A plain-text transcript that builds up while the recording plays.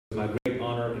It's my great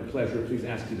honor and pleasure. Please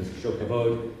ask you to show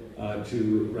kavod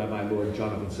to Rabbi Lord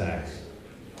Jonathan Sacks.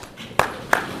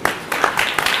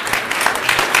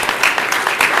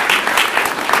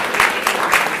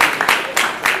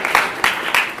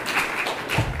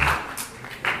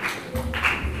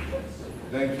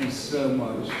 Thank you so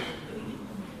much.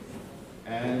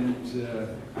 And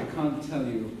I can't tell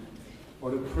you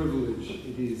what a privilege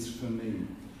it is for me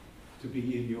to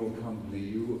be in your company.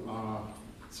 You are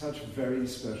such very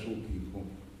special people.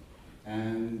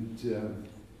 And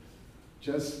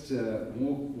just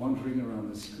wandering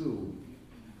around the school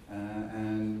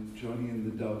and joining in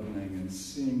the davening and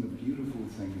seeing the beautiful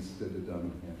things that are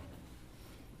done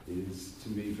here is, to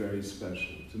me, very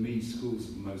special. To me,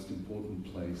 school's the most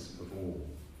important place of all,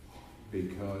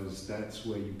 because that's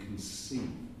where you can see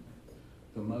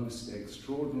the most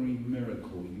extraordinary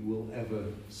miracle you will ever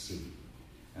see.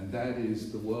 And that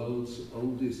is the world's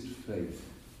oldest faith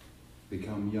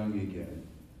become young again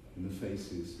in the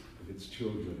faces of its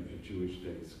children at Jewish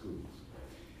day schools.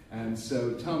 And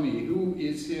so tell me, who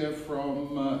is here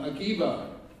from Akiva?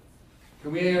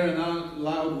 Can we hear a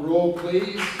loud roar,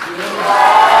 please?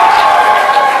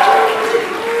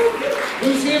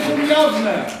 Who's here from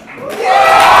Yavneh?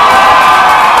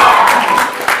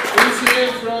 Who's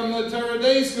here from the Torah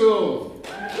Day School?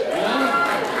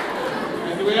 Yeah?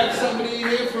 And do we have somebody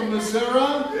here from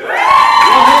Masura?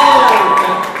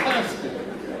 Fantastic.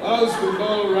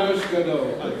 Ozbukol Rosh Gadol.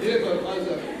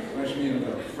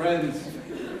 Friends,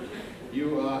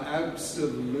 you are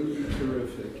absolutely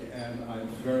terrific, and I'm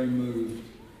very moved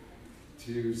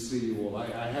to see you all.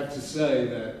 I have to say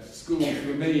that school,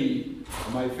 for me,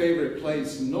 my favorite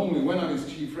place. Normally, when I was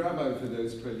chief rabbi for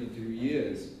those 22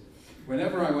 years,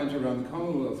 whenever I went around the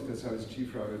Commonwealth, because I was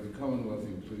chief rabbi of the Commonwealth,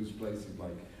 includes places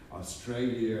like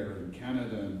Australia and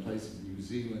Canada and places in New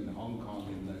Zealand, Hong Kong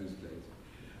in those days.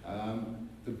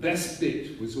 The best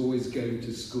bit was always going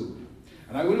to school.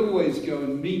 And I would always go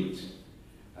and meet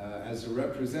as a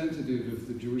representative of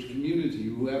the Jewish community,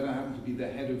 whoever happened to be the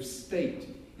head of state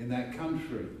in that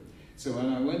country. So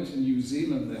when I went to New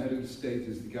Zealand, the head of state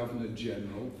is the Governor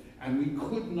General, and we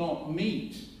could not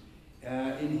meet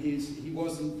he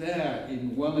wasn't there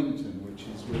in Wellington, which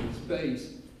is where he's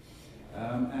based,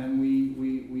 and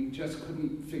we just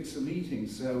couldn't fix a meeting.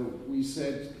 So we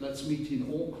said, let's meet in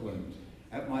Auckland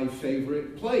at my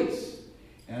favorite place.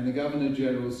 And the Governor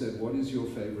General said, what is your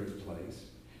favorite place?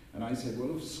 And I said,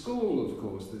 well, school, of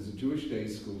course. There's a Jewish day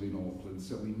school in Auckland.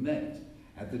 So we met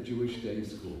at the Jewish day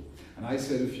school. And I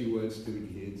said a few words to the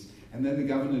kids. And then the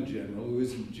Governor General, who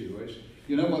isn't Jewish,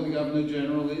 you know what the Governor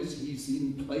General is? He's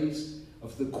in place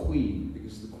of the Queen,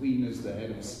 because the Queen is the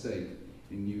head of state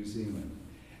in New Zealand.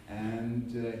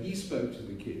 And he spoke to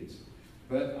the kids.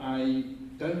 But I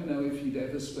don't know if he'd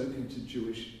ever spoken to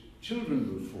Jewish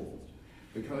children before,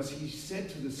 because he said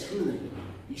to the school,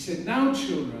 he said, now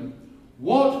children,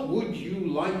 what would you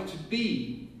like to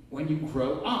be when you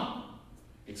grow up?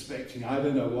 Expecting, I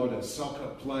don't know what, a soccer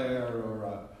player or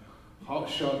a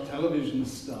hotshot television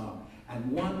star.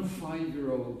 And one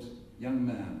 5-year-old young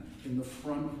man in the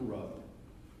front row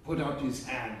put up his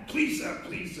hand, please sir,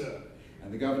 please sir.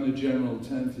 And the Governor General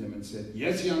turned to him and said,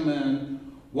 yes, young man,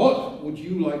 what would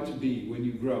you like to be when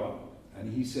you grow up?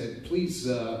 And he said, please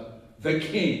sir, the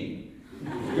king.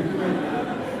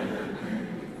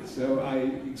 So I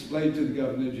explained to the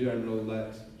Governor General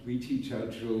that we teach our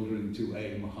children to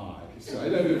aim high. So I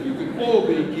don't know if you can all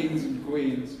be kings and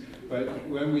queens, but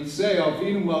when we say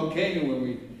Avinu Malkeinu, when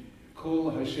we call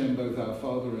Hashem both our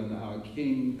Father and our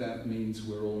King, that means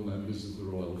we're all members of the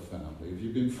royal family. If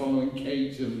you've been following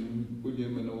Kate and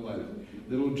William and all that,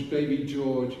 little baby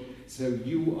George, so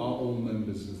you are all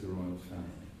members of the royal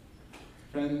family.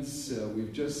 Friends,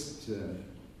 we've just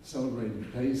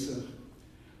celebrated Pesach.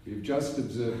 We've just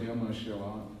observed Yom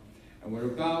HaShoah, and we're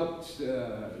about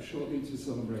shortly to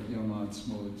celebrate Yom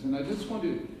HaAtzmaut. And I just want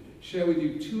to share with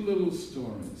you two little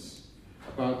stories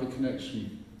about the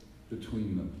connection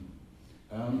between them.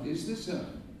 Is this a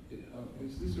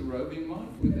roving mic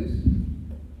with this?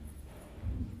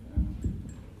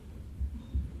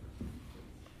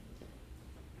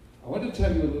 I want to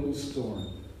tell you a little story,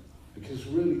 because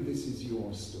really this is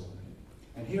your story.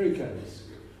 And here it goes.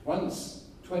 Once,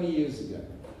 20 years ago,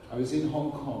 I was in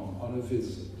Hong Kong on a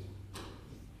visit.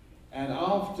 And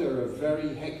after a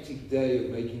very hectic day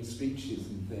of making speeches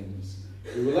and things,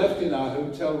 we were left in our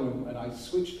hotel room and I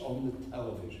switched on the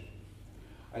television.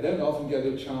 I don't often get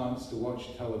a chance to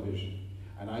watch television.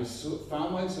 And I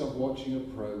found myself watching a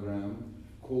program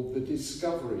called the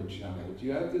Discovery Channel. Do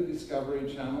you have the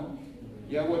Discovery Channel?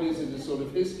 Yeah, what is it? A sort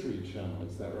of history channel,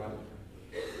 is that right?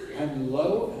 And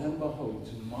lo and behold,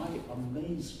 to my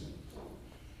amazement,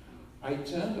 I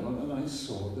turned on and I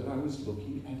saw that I was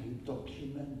looking at a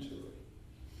documentary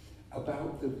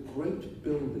about the great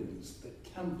buildings, the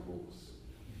temples,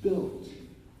 built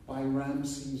by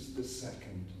Ramses II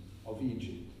of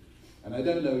Egypt. And I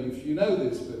don't know if you know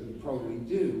this, but you probably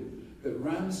do, that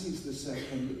Ramses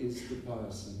II is the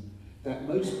person that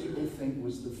most people think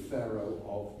was the pharaoh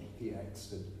of the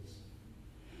Exodus.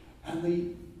 And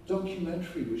the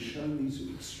documentary was showing these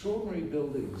extraordinary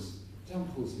buildings,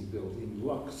 temples he built in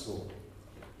Luxor,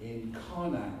 in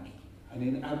Karnak, and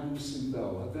in Abu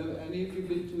Simbel. Have any of you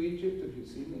been to Egypt? Have you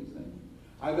seen these things?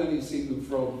 I've only seen them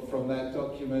from that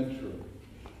documentary.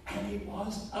 And it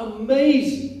was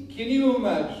amazing. Can you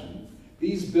imagine?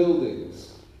 These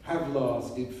buildings have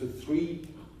lasted for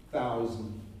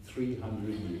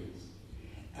 3,300 years.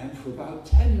 And for about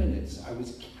 10 minutes, I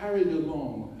was carried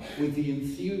along with the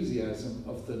enthusiasm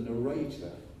of the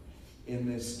narrator in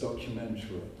this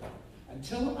documentary,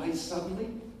 until I suddenly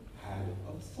had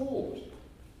a thought.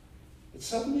 It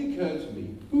suddenly occurred to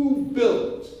me, who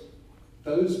built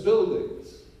those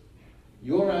buildings?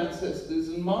 Your ancestors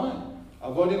and mine.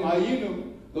 Avodim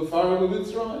hayinu l'Pharaoh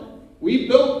Mitzrayim. We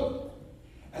built them.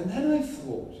 And then I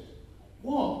thought,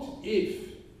 what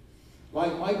if,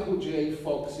 like Michael J.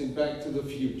 Fox in Back to the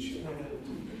Future,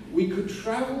 we could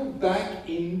travel back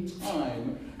in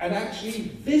time and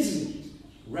actually visit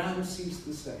Ramses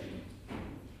II?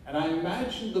 And I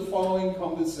imagined the following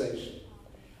conversation.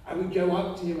 I would go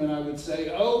up to him and I would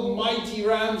say, "Oh, mighty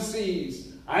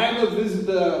Ramses, I am a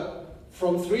visitor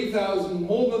from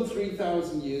more than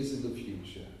 3,000 years in the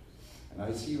future." And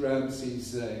I see Ramses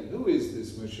saying, "Who is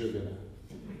this Meshuggah?"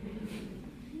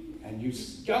 And you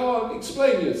go on,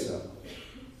 explain yourself.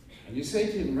 And you say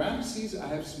to him, "Ramses, I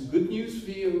have some good news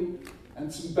for you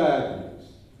and some bad news."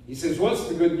 He says, "What's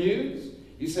the good news?"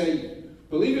 You say,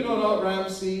 "Believe it or not,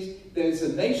 Ramses, there's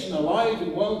a nation alive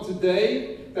and well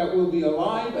today that will be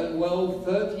alive and well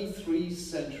 33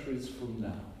 centuries from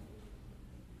now."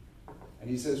 And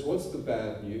he says, "What's the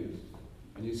bad news?"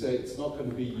 And you say, "It's not going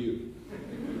to be you."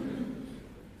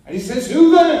 And he says,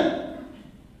 "Who then?"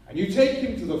 And you take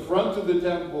him to the front of the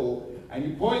temple and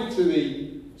you point to the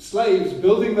slaves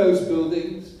building those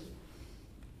buildings,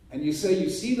 and you say, "You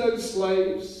see those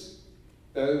slaves,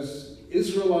 those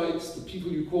Israelites, the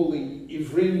people you call the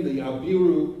Ivrim, the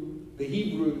Abiru, the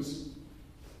Hebrews,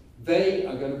 they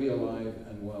are going to be alive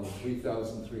and well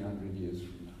 3,300 years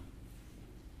from now."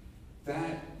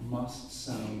 That must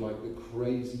sound like the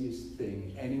craziest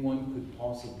thing anyone could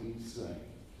possibly say.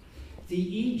 The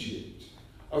Egypt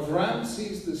of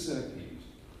Ramses II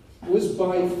was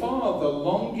by far the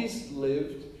longest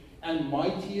lived and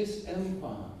mightiest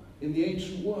empire in the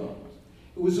ancient world.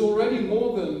 It was already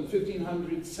more than 15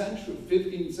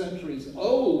 centuries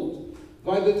old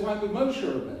by the time of Moshe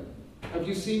Rabbeinu. Have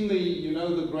you seen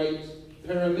the Great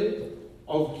Pyramid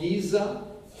of Giza?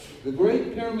 The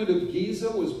Great Pyramid of Giza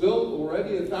was built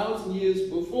already 1,000 years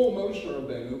before Moshe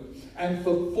Rabbeinu, and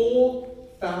for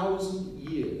 4,000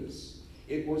 years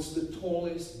it was the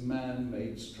tallest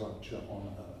man-made structure on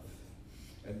earth.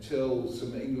 Until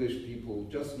some English people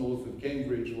just north of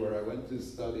Cambridge, where I went to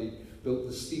study, built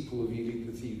the steeple of Ely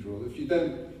Cathedral. If you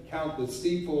don't count the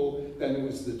steeple, then it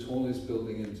was the tallest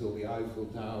building until the Eiffel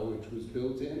Tower, which was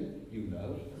built in,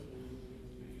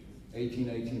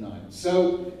 1889.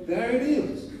 So there it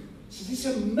is. So this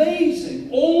amazing,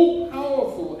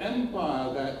 all-powerful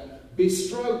empire that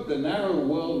bestrode the narrow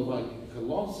world like a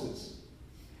colossus.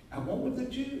 And what were the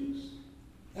Jews?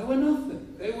 They were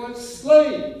nothing. They were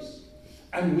slaves.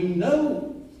 And we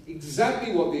know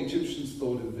exactly what the Egyptians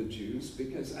thought of the Jews,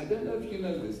 because I don't know if you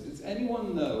know this. Does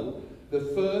anyone know the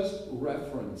first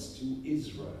reference to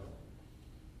Israel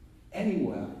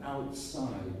anywhere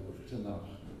outside of Tanakh?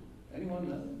 Anyone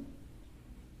know?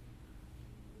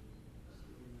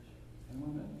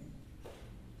 Anyone know?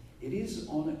 It is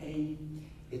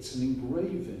it's an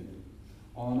engraving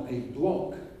on a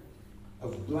block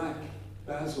of black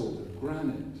basalt of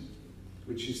granite,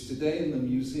 which is today in the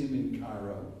museum in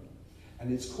Cairo,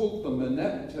 and it's called the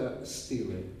Meneptah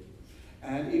Stele,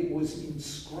 and it was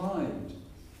inscribed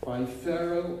by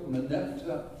Pharaoh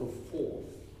Meneptah IV,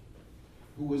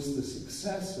 who was the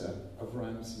successor of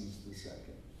Ramses II.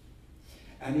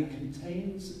 And it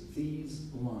contains these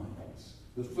lines,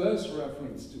 the first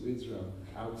reference to Israel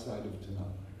outside of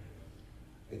Tanakh.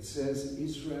 It says,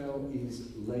 "Israel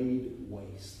is laid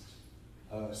waste,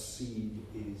 her seed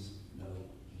is no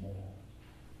more."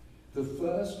 The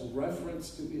first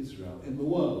reference to Israel in the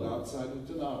world outside of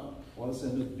Tanakh was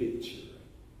an obituary.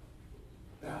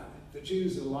 The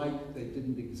Jews are like they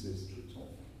didn't exist at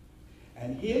all.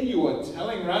 And here you are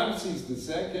telling Ramses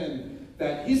II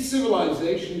that his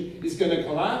civilization is going to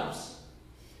collapse,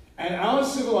 and And our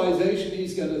civilization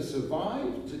is going to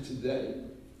survive to today?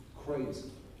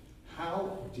 Crazy.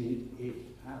 How did it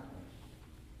happen?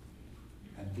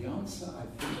 And the answer, I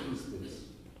think, is this: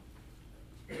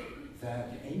 that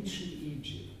ancient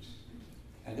Egypt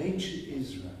and ancient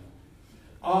Israel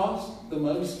asked the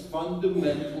most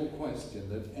fundamental question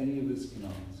that any of us can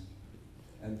ask.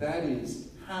 And that is,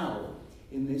 how,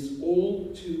 in this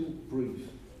all too brief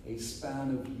a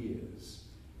span of years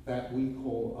that we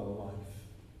call a life,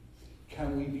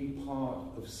 can we be part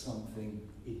of something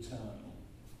eternal?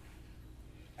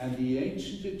 And the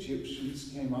ancient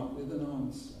Egyptians came up with an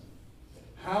answer.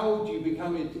 How do you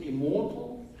become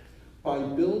immortal? By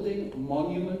building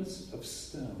monuments of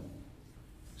stone,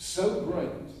 so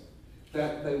great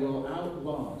that they will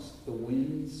outlast the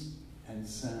winds and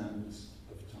sands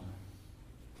of time.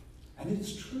 And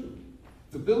it's true.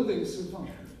 The buildings survived,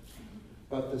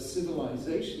 but the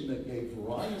civilization that gave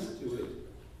rise to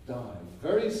it died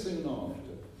very soon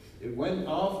after. It went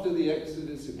after the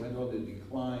Exodus, it went on a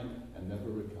decline and never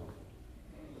recovered.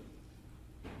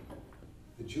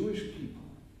 The Jewish people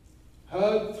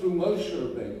heard through Moshe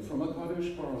Rabbeinu from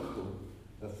HaKadosh Baruch Hu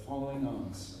the following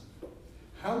answer.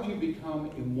 How do you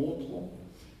become immortal?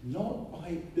 Not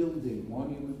by building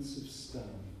monuments of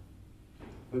stone,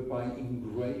 but by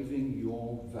engraving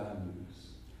your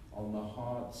values on the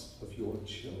hearts of your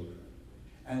children,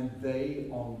 and they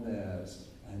on theirs,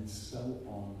 and so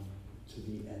on to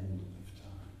the end of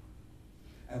time.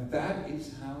 And that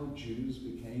is how Jews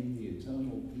became the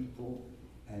eternal people,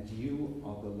 and you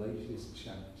are the latest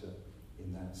chapter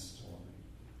in that story.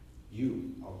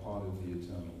 You are part of the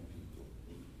eternal people.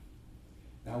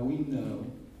 Now we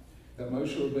know that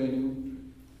Moshe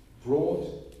Rabbeinu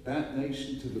brought that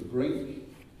nation to the brink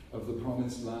of the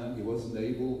promised land. He wasn't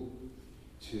able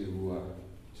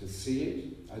to see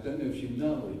it. I don't know if you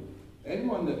know.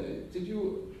 Anyone, did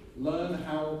you learn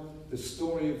how the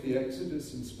story of the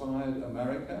Exodus inspired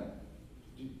America?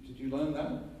 Did you learn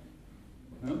that?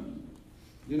 No?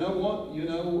 You know what? You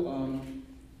know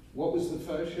what was the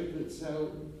first ship that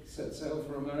set sail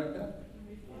for America?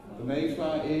 The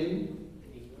Mayflower in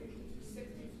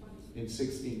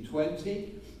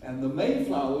 1620. And the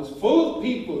Mayflower was full of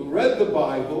people who read the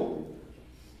Bible,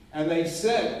 and they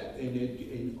said in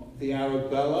the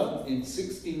Arabella in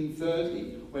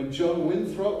 1630, when John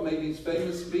Winthrop made his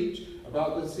famous speech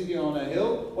about the city on a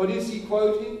hill, what is he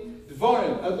quoting?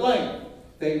 Dvarim, at length.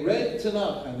 They read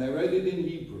Tanakh, and they read it in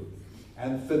Hebrew.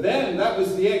 And for them, that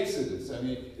was the Exodus. I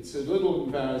mean, it's a little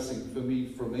embarrassing for me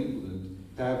from England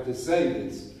to have to say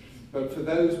this, but for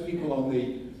those people on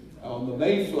the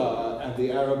Mayflower and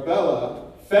the Arabella,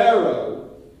 Pharaoh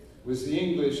was the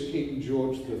English King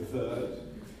George III.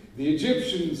 The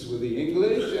Egyptians were the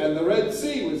English, and the Red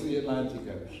Sea was the Atlantic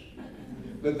Ocean.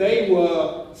 But they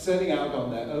were setting out on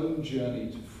their own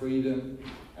journey to freedom,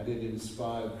 and it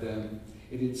inspired them.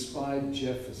 It inspired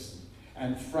Jefferson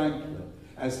and Franklin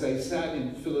as they sat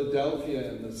in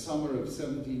Philadelphia in the summer of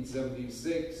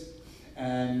 1776,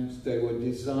 and they were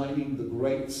designing the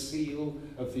Great Seal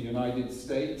of the United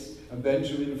States, and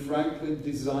Benjamin Franklin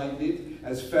designed it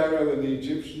as Pharaoh and the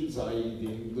Egyptians, i.e.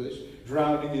 the English,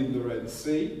 drowning in the Red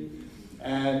Sea.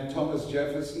 And Thomas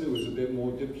Jefferson, who was a bit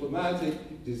more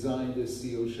diplomatic, designed a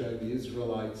seal showing the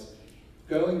Israelites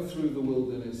going through the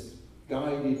wilderness,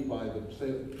 guided by the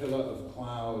pillar of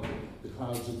cloud, the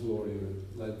clouds of glory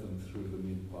that led them through the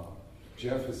Midbar.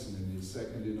 Jefferson, in his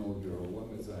second inaugural,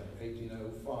 when was that?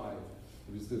 1805.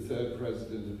 He was the third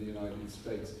president of the United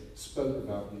States, spoke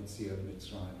about Yetziat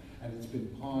Mitzrayim. And it's been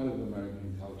part of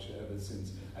American culture ever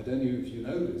since. I don't know if you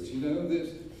know this. You know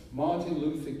that Martin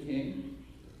Luther King,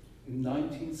 in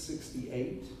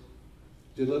 1968,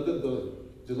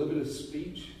 delivered a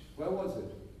speech. Where was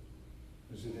it?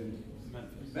 Was it in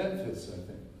Memphis, I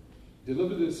think.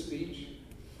 Delivered a speech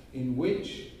in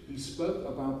which he spoke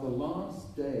about the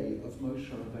last day of Moshe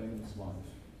Rabbeinu's life.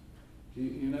 Do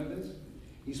you know this?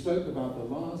 He spoke about the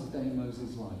last day of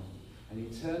Moses' life. And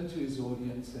he turned to his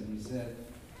audience and he said,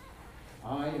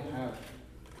 I have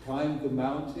climbed the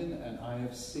mountain and I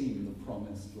have seen the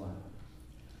promised land.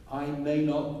 I may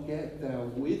not get there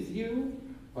with you,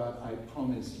 but I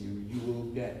promise you, you will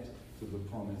get to the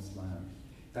promised land.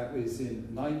 That was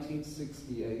in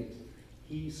 1968.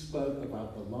 He spoke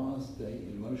about the last day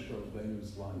in Moshe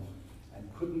Rabbeinu's life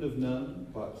and couldn't have known,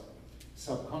 but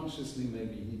subconsciously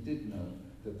maybe he did know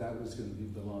that that was going to be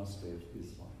the last day of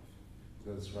his life.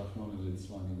 Because Rahman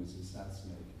al-Islami was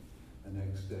assassinated the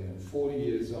next day. And 40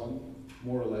 years on,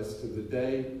 more or less to the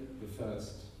day, the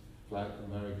first black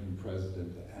American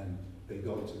president, and they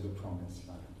got to the promised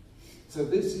land. So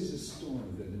this is a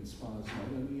story that inspires not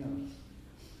only us,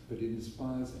 but it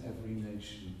inspires every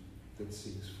nation that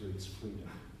seeks for its freedom.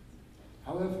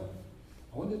 However,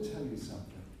 I want to tell you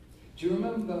something. Do you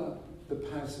remember the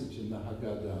passage in the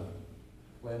Haggadah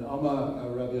when Amar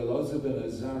Rabbi Elazar ben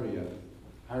Azariah,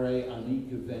 Hare Ani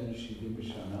Geven Shivim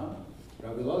Shana?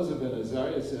 Rabbi Elazar ben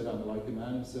Azariah said, I'm like a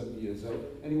man of 70 years old.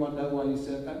 Anyone know why he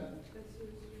said that?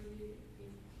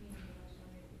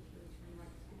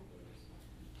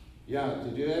 Yeah,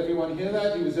 did everyone hear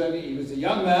that? He was a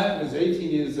young man, he was 18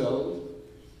 years old,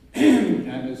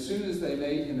 and as soon as they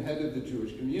made him head of the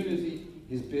Jewish community,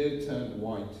 his beard turned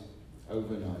white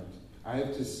overnight. I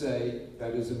have to say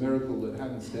that is a miracle that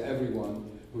happens to everyone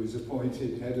who is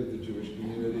appointed head of the Jewish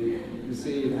community. You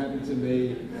see, it happened to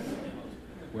me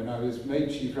when I was made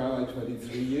Chief Rabbi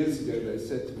 23 years ago. They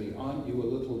said to me, aren't you a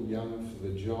little young for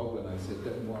the job? And I said,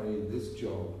 don't worry, in this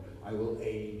job I will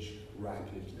age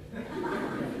rapidly.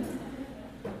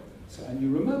 So, and you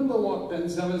remember what Rabbi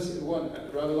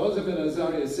Elazar ben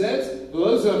Azariah says?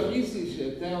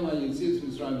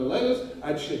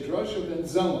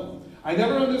 I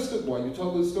never understood why you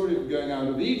told the story of going out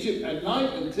of Egypt at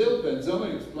night until Ben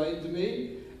Zoma explained to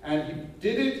me, and he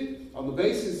did it on the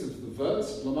basis of the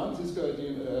verse, you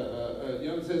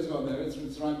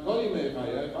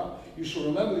shall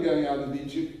remember the going out of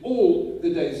Egypt all the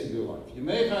days of your life.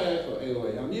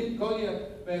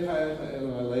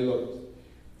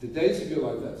 The days of your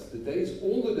life, that's the days,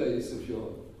 all the days of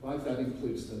your life, that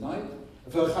includes the night.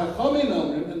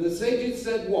 And the sages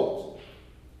said what?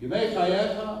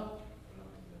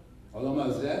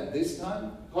 This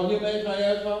time,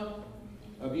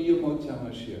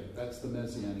 that's the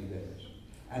Messianic age.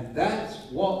 And that's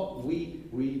what we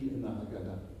read in the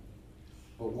Haggadah.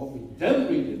 But what we don't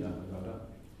read in the Haggadah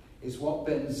is what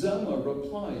Ben Zoma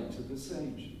replied to the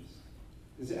sages.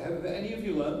 Have any of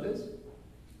you learned this?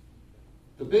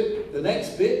 The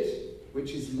next bit,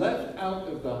 which is left out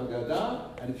of the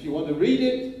Haggadah, and if you want to read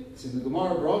it, it's in the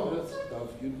Gemara Brachos, Daf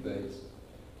Yud Beis.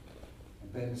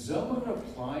 Ben Zoma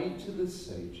replied to the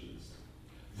sages,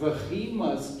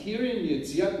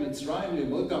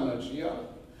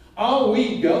 are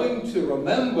we going to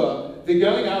remember the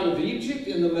going out of Egypt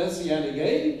in the Messianic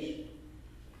age?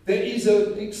 There is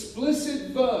an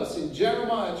explicit verse in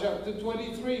Jeremiah chapter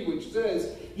 23 which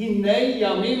says,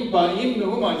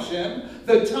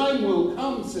 the time will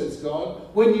come, says God,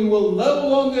 when you will no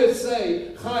longer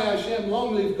say, Chai Hashem,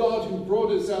 long live God who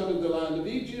brought us out of the land of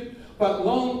Egypt, but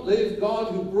long live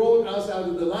God who brought us out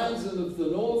of the lands and of the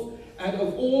north and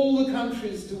of all the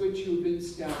countries to which you have been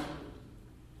scattered.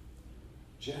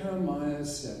 Jeremiah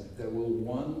said there will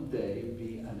one day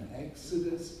be an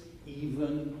exodus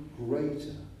even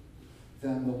greater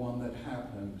than the one that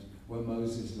happened when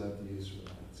Moses led the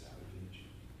Israelites out of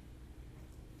Egypt.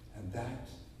 And that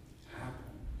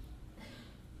happened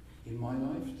in my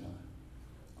lifetime.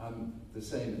 I'm the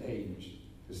same age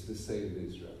as the state of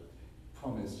Israel.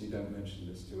 Promise you don't mention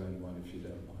this to anyone if you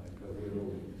don't mind, but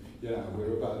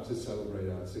we're about to celebrate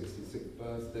our 66th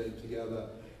birthday together,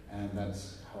 and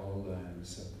that's whole land.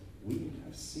 So we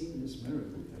have seen this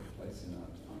miracle take place in our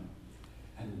time.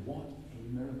 And what a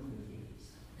miracle it is.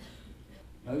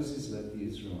 Moses led the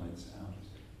Israelites out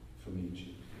from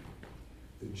Egypt.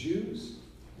 The Jews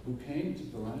who came to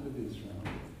the land of Israel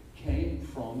came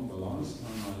from, the last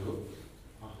time I looked,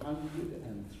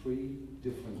 103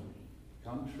 different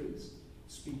countries,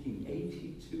 speaking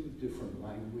 82 different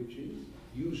languages,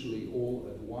 usually all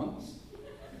at once.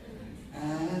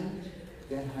 And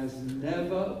there has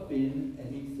never been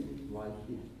anything like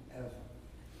it ever.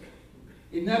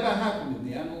 It never happened in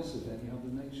the annals of any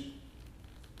other nation.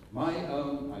 My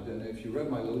own, I don't know if you read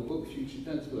my little book, Future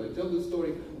Tense, but I tell the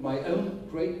story of my own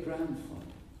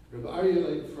great-grandfather, Rabbi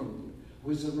Ariel from who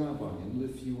was a rabbi in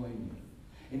Lithuania.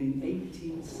 And in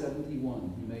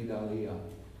 1871, he made Aliyah.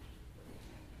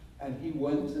 And he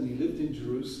went and he lived in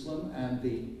Jerusalem, and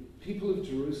the people of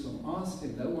Jerusalem asked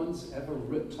him, no one's ever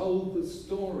told the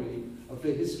story of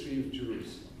the history of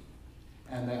Jerusalem.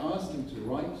 And they asked him to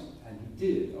write, and he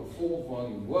did, a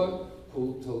 4-volume work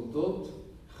called Toldot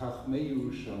Chachmei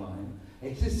Yerushalayim, a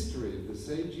history of the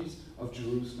sages of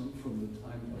Jerusalem from the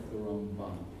time of the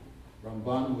Ramban.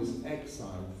 Ramban was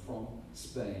exiled from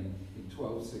Spain in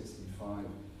 1265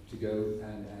 to go,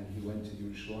 and he went to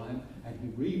Yerushalayim, and he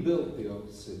rebuilt the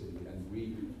old city and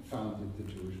refounded the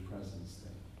Jewish presence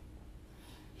there.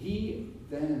 He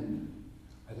then,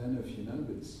 I don't know if you know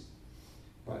this,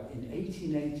 but in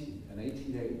 1880 and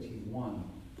 1881,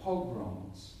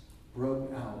 pogroms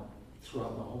broke out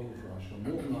throughout the whole of Russia,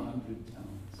 more than 100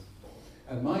 towns.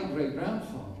 And my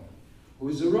great-grandfather, who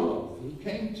was a Rav, who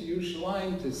came to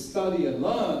Yerushalayim to study and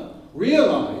learn,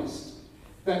 realized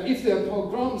that if there are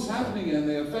pogroms happening and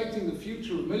they're affecting the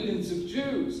future of millions of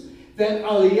Jews, then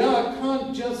Aliyah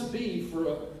can't just be for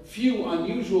a few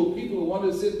unusual people who want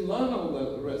to sit and learn all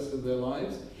the rest of their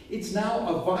lives. It's now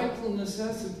a vital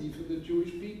necessity for the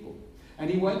Jewish people. And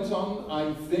he went on,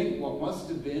 I think, what must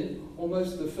have been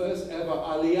almost the first ever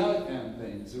Aliyah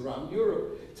campaigns around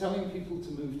Europe, telling people to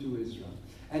move to Israel.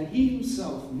 And he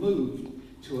himself moved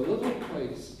to a little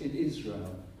place in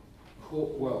Israel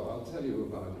called, well, I'll tell you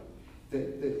about it.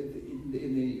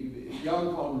 In the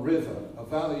Yarkon River, a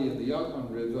valley in the Yarkon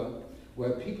River,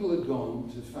 where people had gone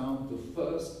to found the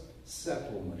first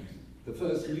settlement, the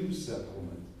first new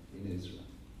settlement in Israel.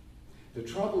 The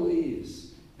trouble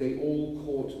is, they all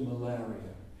caught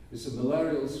malaria. It's a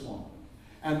malarial swamp.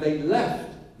 And they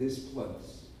left this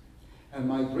place. And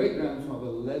my great-grandfather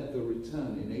led the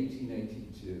return in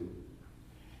 1882.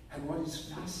 And what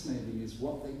is fascinating is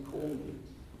what they called it.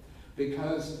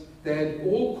 Because they had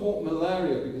all caught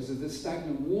malaria because of the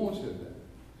stagnant water there.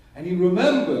 And he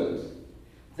remembered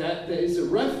that there is a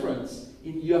reference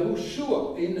in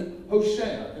Yahushua, in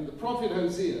Hosea, in the prophet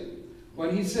Hosea,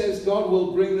 when he says God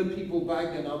will bring the people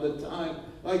back another time,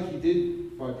 like he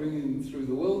did by bringing them through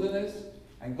the wilderness.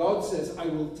 And God says, I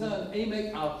will turn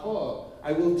Emek Ahor,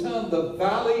 I will turn the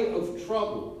valley of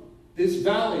trouble, this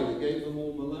valley that gave them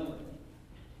all malaria,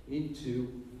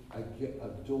 into a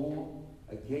dawn,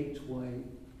 a gateway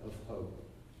of hope.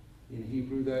 In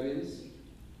Hebrew, that is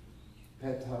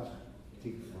Petach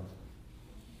Tikva.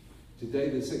 Today,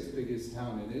 the sixth biggest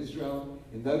town in Israel.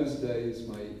 In those days,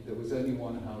 there was only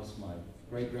one house. My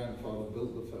great-grandfather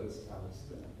built the first house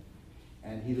there.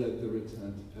 And he led the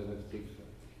return to Petach Tikva.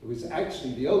 It was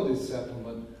actually the oldest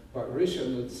settlement, but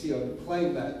Rishon LeZion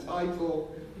claimed that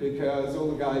title because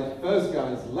all the first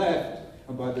guys left,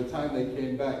 and by the time they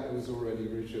came back, it was already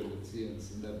Rishon LeZion,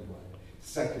 so never mind.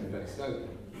 Second best, okay,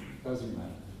 doesn't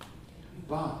matter.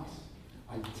 But,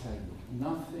 I tell you,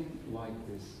 nothing like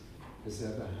this has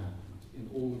ever happened in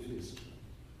all of history.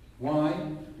 Why?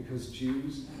 Because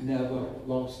Jews never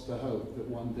lost the hope that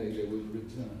one day they would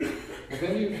return. Have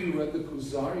any of you read the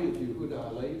Kuzari of Yehuda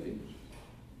Halevi?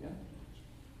 Yeah?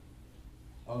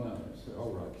 Oh no, so,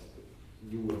 all right.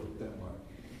 You will, don't worry.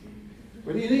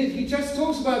 But he just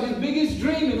talks about his biggest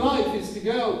dream in life is to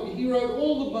go. He wrote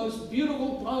all the most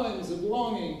beautiful poems of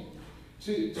longing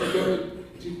to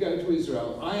go to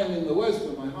Israel. I am in the west,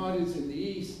 but my heart is in the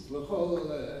east.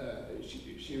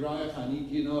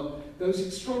 You know, those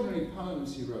extraordinary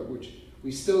poems he wrote, which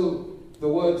the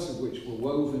words of which were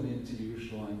woven into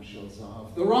Yerushalayim Shel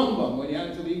Zahav. The Rambam, when he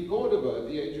had to leave Cordoba at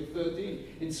the age of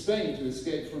 13 in Spain to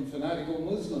escape from fanatical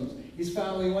Muslims, his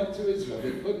family went to Israel.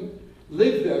 They couldn't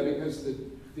live there because the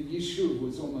Yishuv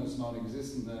was almost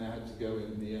non-existent, and they had to go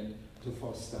in the end to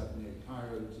Fostat near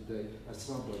Cairo today, a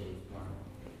suburb of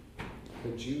Cairo.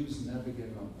 The Jews never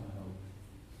gave up the hope.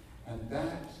 And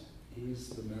that is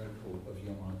the miracle of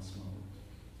Yom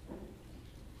Ha'atzmaut.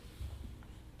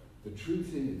 The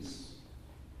truth is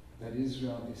that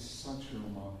Israel is such a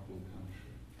remarkable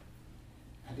country.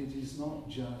 And it is not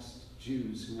just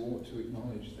Jews who ought to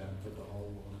acknowledge that, but the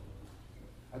whole world.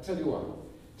 I tell you what,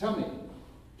 tell me,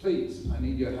 please, I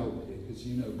need your help here, because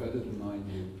you know better than I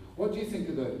do. What do you think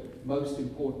are the most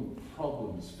important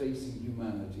problems facing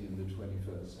humanity in the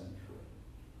 21st century?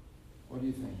 What do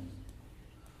you think?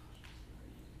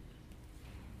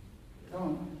 Come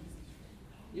on.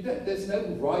 There's no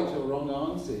right or wrong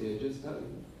answer here, just tell me.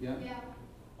 Yeah? Yeah.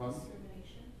 Huh?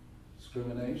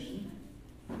 Discrimination?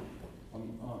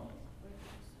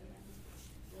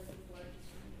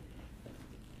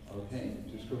 Okay,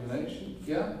 discrimination?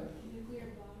 Yeah? Nuclear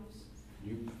bombs.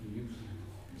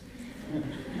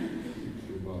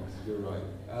 Nuclear bombs, you're right.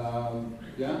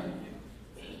 Yeah?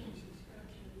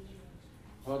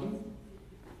 Pardon?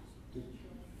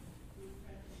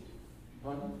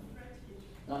 Pardon?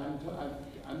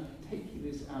 I'm taking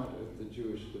this out of the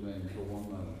Jewish domain for one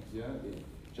moment. Yeah?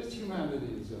 Just humanity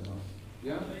in general.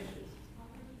 Yeah?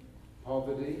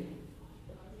 Poverty?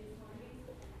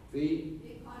 The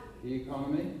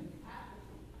economy?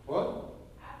 What?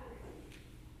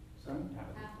 Sorry?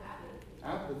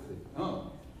 Apathy.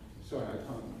 Oh, sorry, I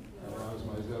can't arouse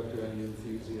myself to any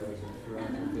enthusiasm for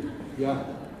apathy. Yeah.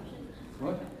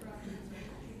 What?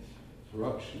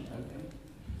 Corruption. Okay.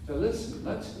 So listen,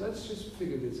 let's just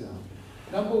figure this out.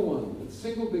 Number one, the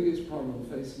single biggest problem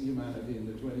facing humanity in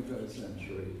the 21st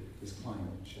century is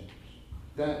climate change.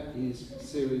 That is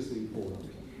seriously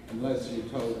important, unless you're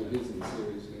told it isn't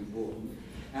seriously important.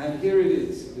 And here it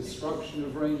is, destruction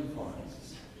of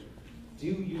rainforests. Do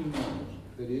you know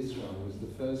that Israel was the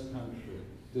first country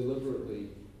deliberately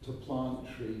to plant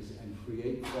trees and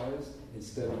create forests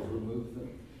instead of remove them?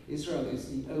 Israel is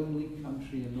the only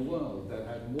country in the world that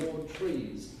had more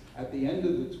trees at the end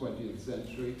of the 20th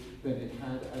century than it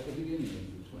had at the beginning of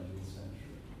the 20th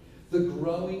century. The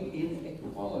growing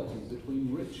inequality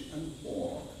between rich and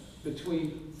poor,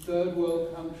 between third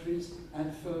world countries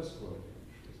and first world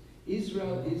countries.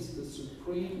 Israel is the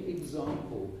supreme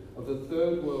example of a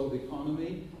third world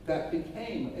economy that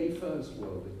became a first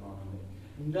world economy.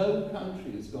 No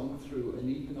country has gone through an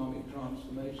economic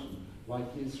transformation like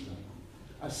Israel.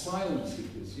 Asylum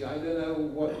seekers, I don't know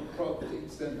what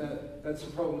extent that's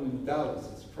a problem in Dallas,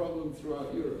 it's a problem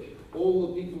throughout Europe. All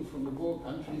the people from the poor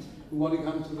countries who want to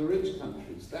come to the rich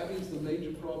countries, that is the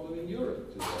major problem in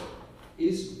Europe today.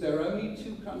 There are only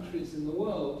two countries in the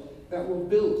world that were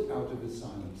built out of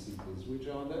asylum seekers. Which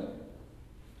are they?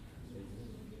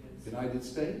 United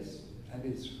States and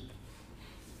Israel.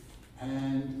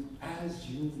 And as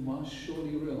you must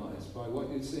surely realize by what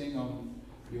you're seeing on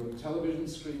your television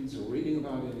screens or reading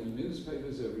about it in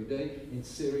newspapers every day, in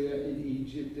Syria, in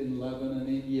Egypt, in Lebanon,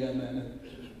 in Yemen, and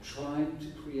trying to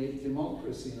create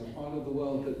democracy in a part of the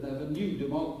world that never knew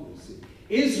democracy.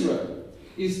 Israel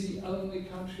is the only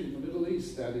country in the Middle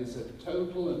East that is a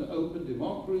total and open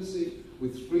democracy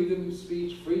with freedom of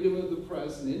speech, freedom of the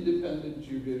press, an independent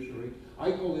judiciary.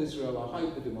 I call Israel a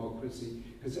hyper-democracy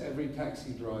because every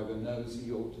taxi driver knows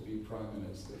he ought to be prime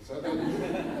minister. So that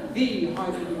is the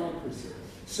hyper-democracy.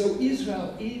 So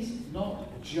Israel is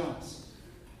not just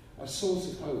a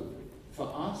source of hope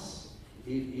for us,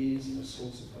 it is a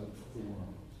source of hope for the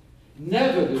world.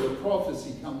 Never did a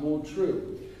prophecy come more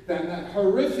true than that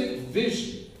horrific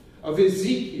vision of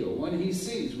Ezekiel when he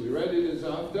sees, we read it as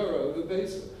Haftarah over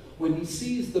Pesach, when he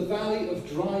sees the valley of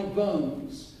dry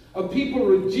bones, a people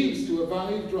reduced to a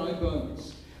valley of dry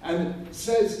bones. And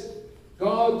says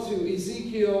God to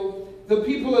Ezekiel, the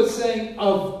people are saying,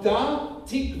 Avda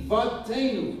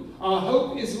tikvatenu, our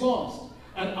hope is lost,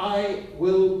 and I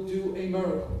will do a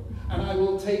miracle. And I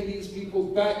will take these people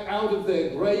back out of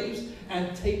their graves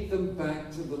and take them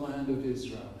back to the land of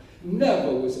Israel.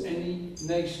 Never was any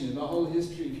nation in the whole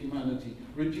history of humanity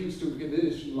reduced to a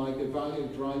condition like a valley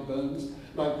of dry bones,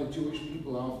 like the Jewish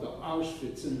people after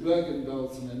Auschwitz and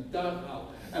Bergen-Belsen and Dachau,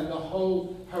 and the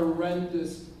whole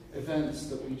horrendous events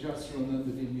that we just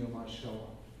remembered in Yom HaShoah.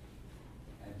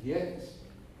 And yet,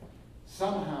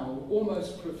 somehow,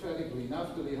 almost prophetically,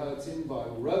 Naftali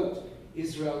Herz-Imbai wrote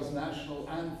Israel's national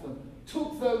anthem,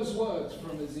 took those words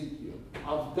from Ezekiel,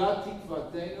 Avda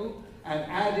tikvatenu,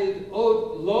 and added,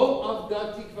 Od lo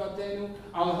avda tikvatenu,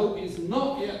 our hope is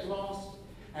not yet lost,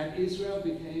 and Israel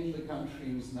became the country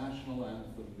whose national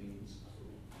anthem means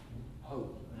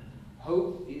hope.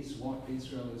 Hope is what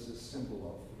Israel is a symbol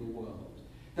of for the world.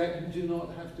 That you do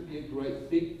not have to be a great,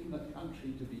 big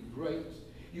country to be great.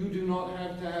 You do not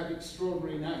have to have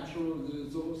extraordinary natural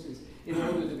resources in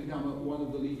order to become one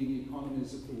of the leading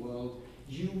economies of the world.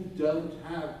 You don't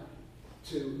have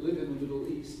to live in the Middle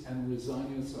East and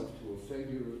resign yourself to a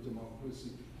failure of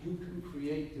democracy. You can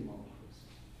create democracy.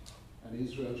 And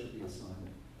Israel should be a sign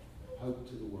of hope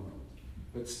to the world.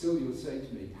 But still you'll say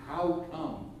to me, how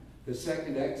come the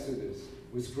second Exodus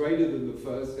was greater than the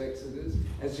first Exodus,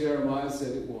 as Jeremiah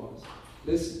said it was?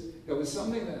 Listen, there was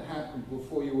something that happened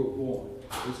before you were born.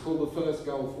 It was called the First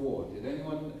Gulf War. Did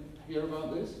anyone hear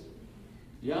about this?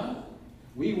 Yeah?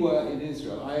 We were in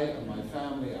Israel. I and my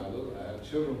family, our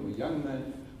children were young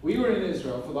men. We were in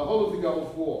Israel for the whole of the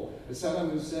Gulf War. As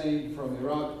Saddam Hussein from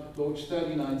Iraq launched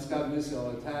 39 Scud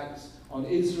missile attacks on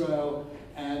Israel,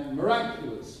 and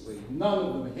miraculously, none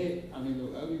of them hit. I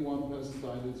mean, only one person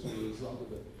died as a result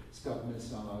of a Scud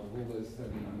missile out of all those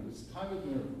 39. It was a time of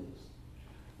miracles.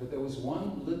 But there was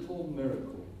one little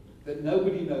miracle that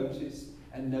nobody noticed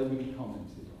and nobody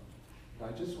commented on.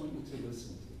 I just want you to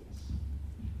listen to this.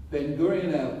 Ben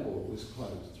Gurion Airport was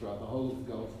closed throughout the whole of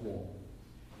the Gulf War.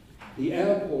 The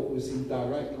airport was in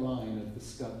direct line of the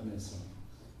Scud missiles.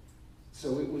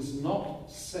 So it was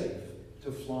not safe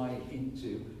to fly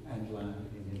into and land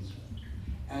in Israel.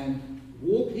 And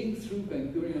walking through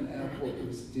Ben Gurion Airport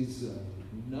was deserted.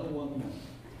 No one went,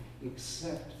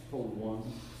 except for one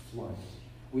flight,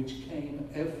 which came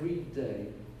every day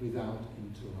without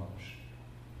interruption.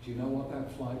 Do you know what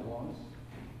that flight was?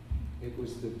 It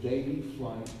was the daily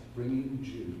flight bringing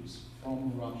Jews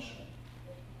from Russia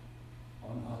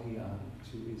on Aliyah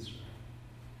to Israel.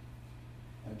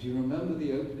 Now, do you remember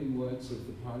the opening words of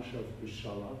the Parsha of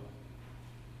Beshalach?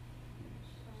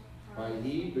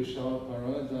 Vayhi Beshalach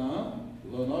Parada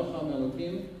Lo Nocham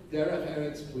Elokim Derech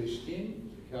Eretz Plishtim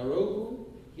Karohu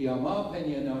Ki Amar Pen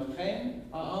Yenachem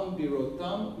Ha'am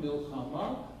Birotam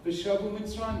Milchama V'Shavu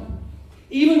Mitzrayim.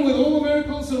 Even with all the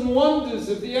miracles and wonders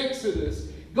of the Exodus,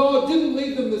 God didn't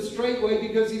lead them the straight way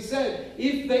because he said,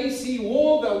 if they see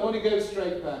war, they'll want to go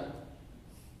straight back.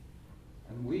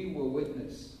 And we were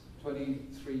witness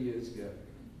 23 years ago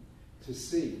to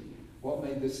see what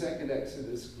made the second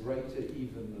Exodus greater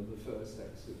even than the first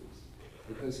Exodus.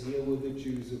 Because here were the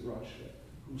Jews of Russia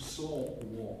who saw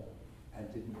war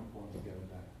and did not want to go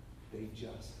back. They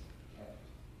just kept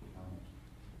coming.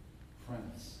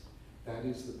 Friends, that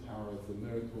is the power of the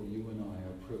miracle you and I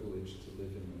are privileged to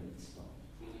live in the midst of.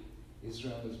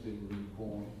 Israel has been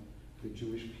reborn. The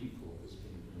Jewish people has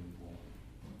been reborn.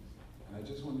 And I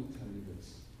just want to tell you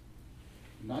this.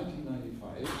 In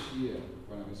 1995, each year,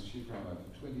 when I was chief rabbi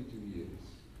for 22 years,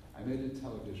 I made a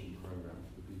television program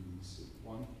for the BBC.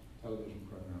 One television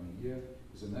program a year.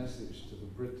 It was a message to the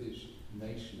British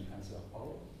nation as a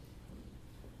whole.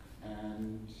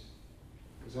 And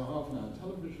it was a half-an-hour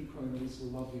television program. It was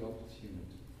a lovely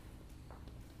opportunity.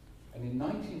 And in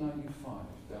 1995,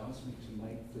 they asked me to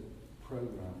make the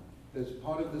program. There's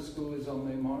part of the school is on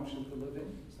the March of the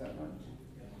Living. Is that right?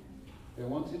 They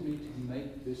wanted me to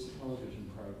make this television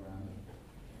program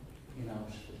in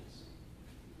Auschwitz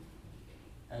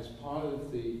as part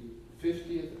of the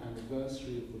 50th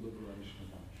anniversary of the liberation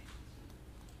of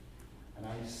Auschwitz. And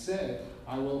I said,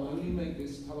 I will only make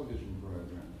this television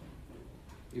program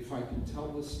if I can tell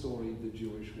the story the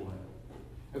Jewish way.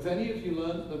 Have any of you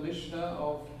learned the Mishnah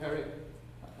of Perik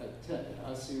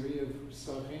Asiri of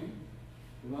Psachim?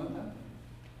 You learned that?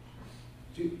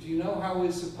 Do you know how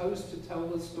we're supposed to tell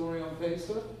the story on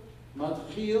Pesach?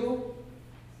 Matchil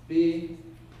bi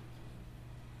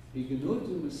Gnud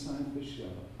u'Mesayim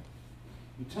b'Sheva.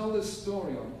 You tell the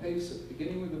story on Pesach,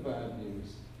 beginning with the bad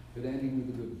news, but ending with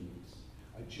the good news.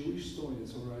 A Jewish story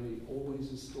is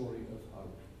always a story of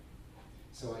hope.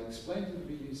 So I explained to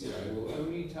the BBC, I will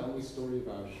only tell the story of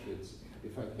Auschwitz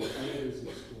if I can tell it as a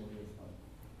story of hope.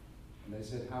 And they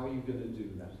said, how are you going to do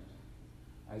that?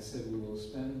 I said, we will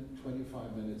spend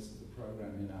 25 minutes of the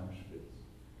program in Auschwitz,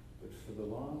 but for the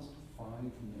last 5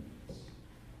 minutes,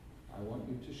 I want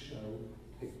you to show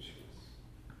pictures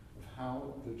of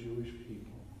how the Jewish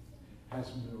people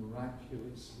has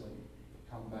miraculously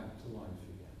come back to life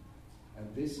again.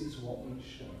 And this is what we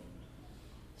showed.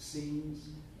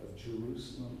 Scenes of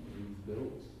Jerusalem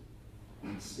rebuilt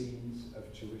and scenes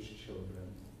of Jewish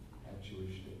children at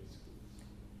Jewish day schools.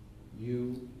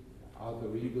 You are the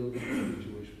rebuilding of the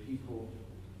Jewish people.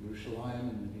 Yerushalayim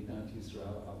and Medinat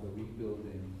Israel are the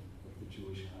rebuilding of the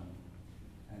Jewish home.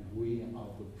 And we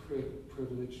are the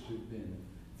privileged to have been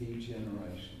the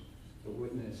generation that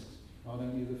witnessed not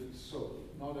only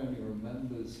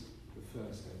remembers the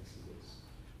first Exodus,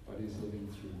 but is living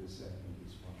through the second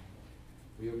as well.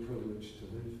 We are privileged to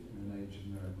live in an age of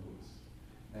miracles.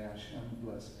 May Hashem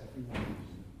bless every one of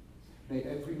you. May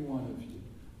every one of you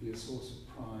be a source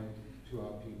of pride to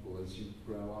our people as you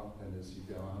grow up and as you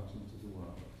go out into the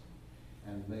world.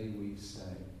 And may we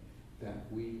say that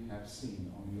we have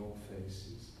seen on your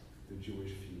faces the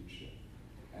Jewish future,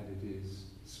 and it is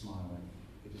smiling.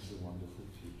 It is a wonderful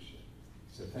future.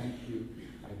 So thank you.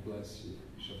 I bless you.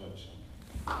 Shabbat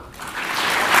Shalom.